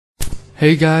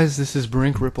Hey guys, this is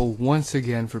Brink Ripple once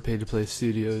again for Pay to Play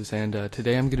Studios, and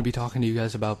today I'm going to be talking to you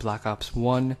guys about Black Ops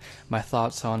 1, my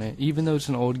thoughts on it. Even though it's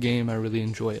an old game, I really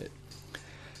enjoy it.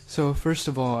 So first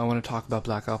of all, I want to talk about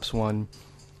Black Ops 1.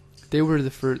 That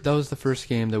was the first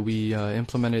game that we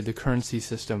implemented the currency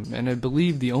system, and I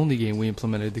believe the only game we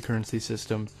implemented the currency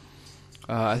system.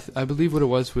 I believe what it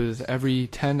was every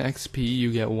 10 XP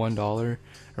you get $1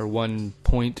 or 1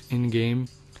 point in game,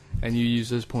 and you use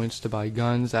those points to buy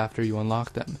guns after you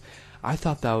unlock them. I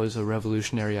thought that was a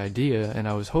revolutionary idea, and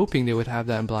I was hoping they would have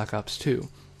that in Black Ops 2,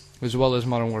 as well as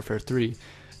Modern Warfare 3.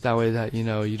 That way that,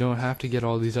 you don't have to get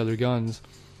all these other guns.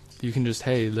 You can just,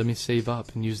 hey, let me save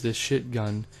up and use this shit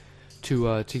gun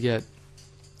to get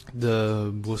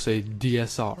the, we'll say,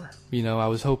 DSR. I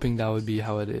was hoping that would be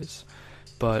how it is.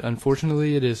 But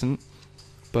unfortunately it isn't.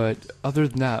 But other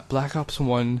than that, Black Ops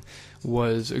 1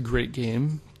 was a great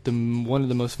game. One of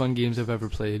the most fun games I've ever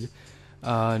played.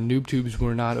 Noob tubes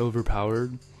were not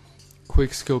overpowered. Quick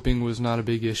scoping was not a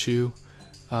big issue.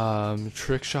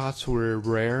 Trick shots were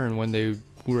rare, and when they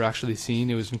were actually seen,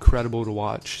 it was incredible to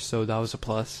watch, so that was a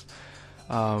plus.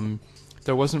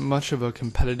 There wasn't much of a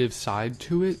competitive side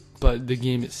to it, but the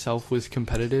game itself was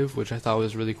competitive, which I thought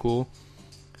was really cool.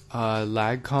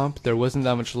 Lag comp, there wasn't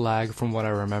that much lag from what I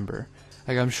remember.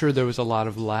 I'm sure there was a lot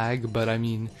of lag, but I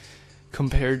mean,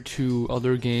 compared to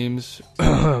other games,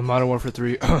 Modern Warfare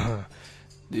 3,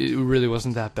 it really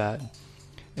wasn't that bad.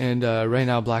 And right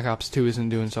now, Black Ops 2 isn't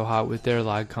doing so hot with their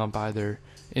lag comp either,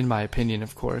 in my opinion,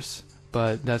 of course.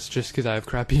 But that's just because I have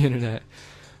crappy internet.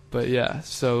 But yeah,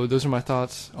 so those are my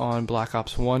thoughts on Black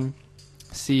Ops 1.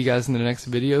 See you guys in the next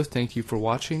video. Thank you for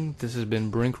watching. This has been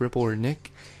Brink, Ripple, or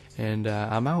Nick, and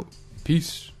I'm out.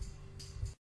 Peace.